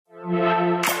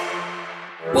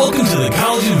Welcome to the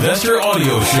College Investor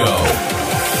Audio Show,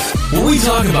 where we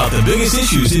talk about the biggest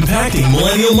issues impacting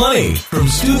millennial money, from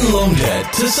student loan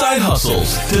debt to side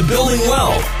hustles to building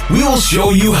wealth. We will show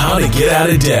you how to get out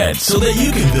of debt so that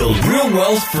you can build real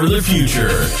wealth for the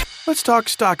future. Let's talk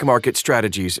stock market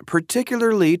strategies.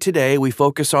 Particularly today, we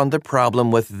focus on the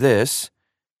problem with this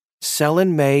sell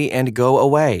in May and go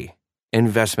away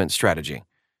investment strategy.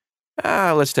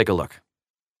 Let's take a look.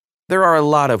 There are a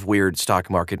lot of weird stock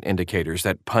market indicators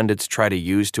that pundits try to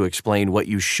use to explain what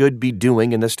you should be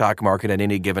doing in the stock market at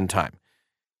any given time.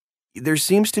 There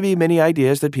seems to be many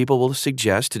ideas that people will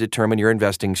suggest to determine your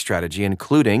investing strategy,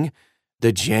 including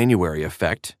the January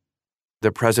effect,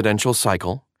 the presidential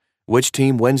cycle, which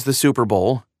team wins the Super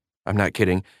Bowl, I'm not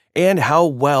kidding, and how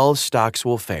well stocks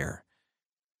will fare.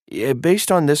 Based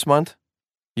on this month,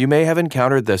 you may have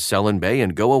encountered the sell in May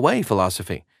and go away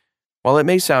philosophy. While it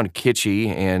may sound kitschy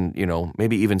and,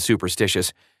 maybe even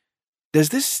superstitious, does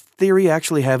this theory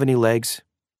actually have any legs?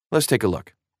 Let's take a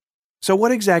look. So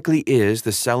what exactly is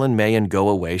the sell in May and go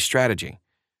away strategy?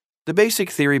 The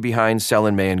basic theory behind sell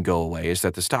in May and go away is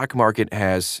that the stock market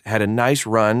has had a nice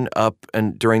run up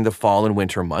and during the fall and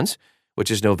winter months, which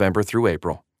is November through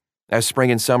April. As spring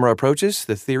and summer approaches,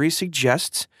 the theory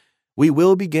suggests we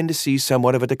will begin to see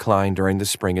somewhat of a decline during the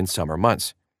spring and summer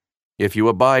months. If you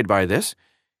abide by this,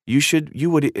 you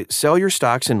would sell your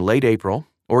stocks in late April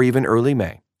or even early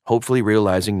May, hopefully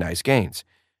realizing nice gains.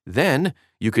 Then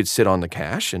you could sit on the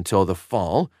cash until the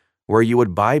fall, where you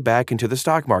would buy back into the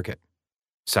stock market.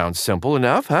 Sounds simple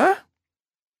enough, huh?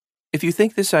 If you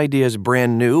think this idea is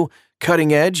brand new,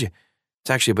 cutting edge, it's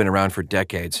actually been around for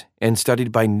decades and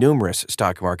studied by numerous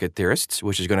stock market theorists,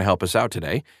 which is going to help us out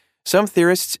today. Some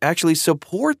theorists actually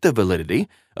support the validity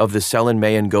of the sell in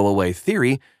May and go away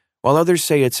theory, while others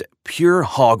say it's pure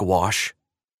hogwash.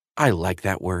 I like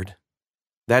that word.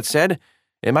 That said,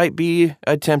 it might be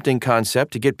a tempting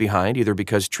concept to get behind, either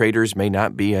because traders may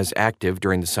not be as active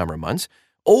during the summer months,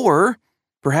 or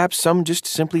perhaps some just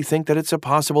simply think that it's a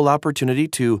possible opportunity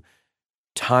to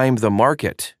time the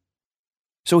market.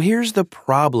 So here's the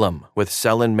problem with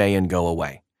sell in May and go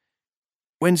away.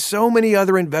 When so many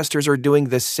other investors are doing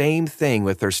the same thing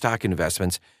with their stock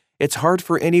investments, it's hard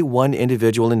for any one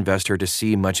individual investor to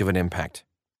see much of an impact.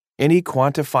 Any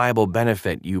quantifiable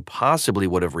benefit you possibly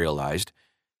would have realized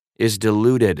is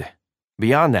diluted.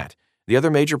 Beyond that, the other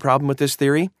major problem with this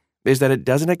theory is that it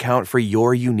doesn't account for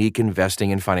your unique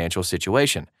investing and financial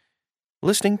situation.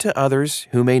 Listening to others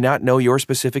who may not know your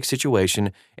specific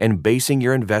situation and basing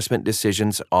your investment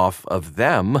decisions off of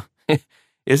them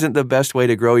isn't the best way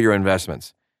to grow your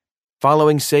investments.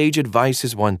 Following sage advice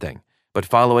is one thing, but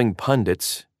following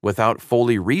pundits without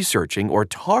fully researching or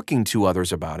talking to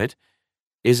others about it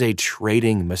is a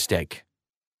trading mistake.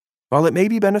 While it may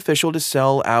be beneficial to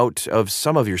sell out of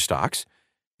some of your stocks,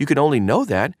 you can only know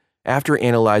that after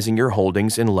analyzing your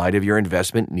holdings in light of your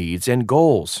investment needs and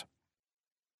goals.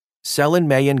 Sell in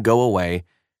May and go away,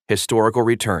 historical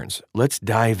returns. Let's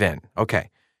dive in.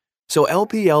 Okay. So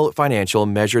LPL Financial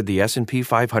measured the S&P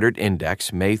 500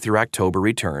 index May through October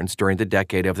returns during the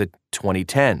decade of the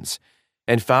 2010s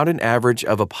and found an average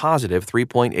of a positive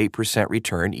 3.8%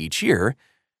 return each year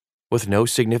with no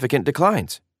significant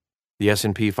declines. The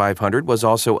S&P 500 was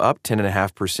also up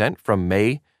 10.5% from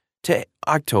May to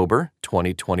October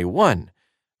 2021,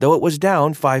 though it was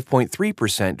down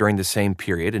 5.3% during the same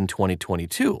period in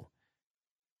 2022.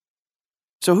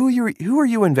 So who are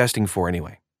you investing for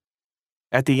anyway?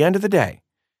 At the end of the day,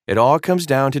 it all comes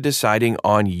down to deciding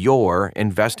on your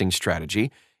investing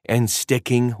strategy and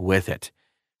sticking with it.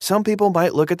 Some people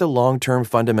might look at the long-term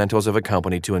fundamentals of a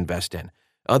company to invest in.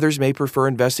 Others may prefer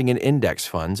investing in index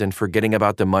funds and forgetting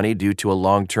about the money due to a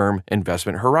long-term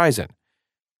investment horizon.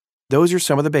 Those are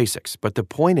some of the basics, but the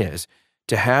point is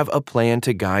to have a plan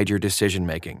to guide your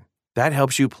decision-making. That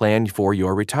helps you plan for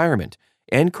your retirement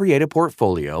and create a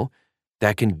portfolio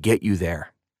that can get you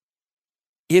there.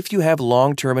 If you have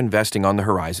long-term investing on the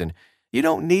horizon, you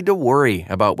don't need to worry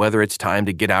about whether it's time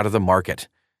to get out of the market.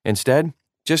 Instead,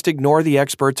 just ignore the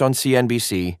experts on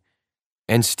CNBC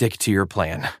and stick to your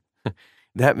plan.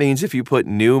 That means if you put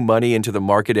new money into the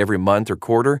market every month or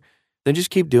quarter, then just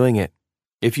keep doing it.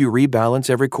 If you rebalance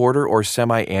every quarter or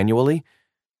semi-annually,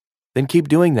 then keep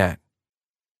doing that,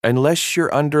 unless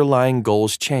your underlying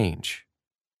goals change.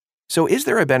 So is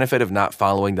there a benefit of not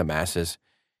following the masses?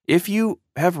 If you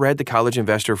have read The College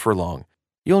Investor for long,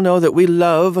 you'll know that we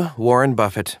love Warren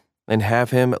Buffett and have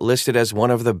him listed as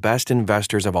one of the best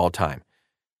investors of all time.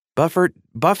 Buffett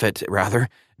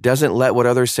doesn't let what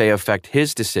others say affect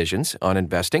his decisions on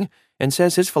investing and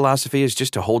says his philosophy is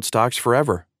just to hold stocks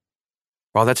forever.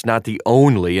 While that's not the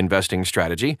only investing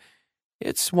strategy,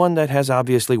 It's one that has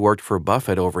obviously worked for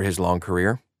Buffett over his long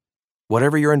career.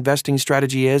 Whatever your investing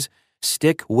strategy is,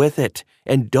 stick with it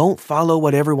and don't follow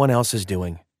what everyone else is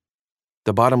doing.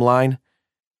 The bottom line,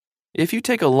 if you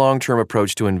take a long-term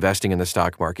approach to investing in the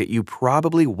stock market, you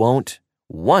probably won't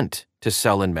want to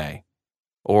sell in May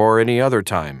or any other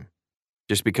time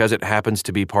just because it happens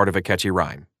to be part of a catchy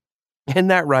rhyme.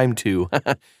 And that rhyme too.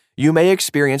 You may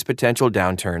experience potential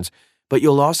downturns, but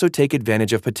you'll also take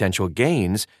advantage of potential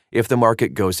gains if the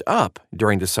market goes up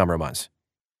during the summer months.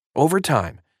 Over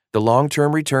time, the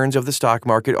long-term returns of the stock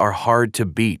market are hard to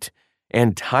beat,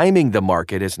 and timing the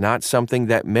market is not something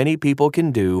that many people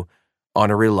can do on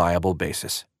a reliable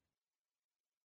basis.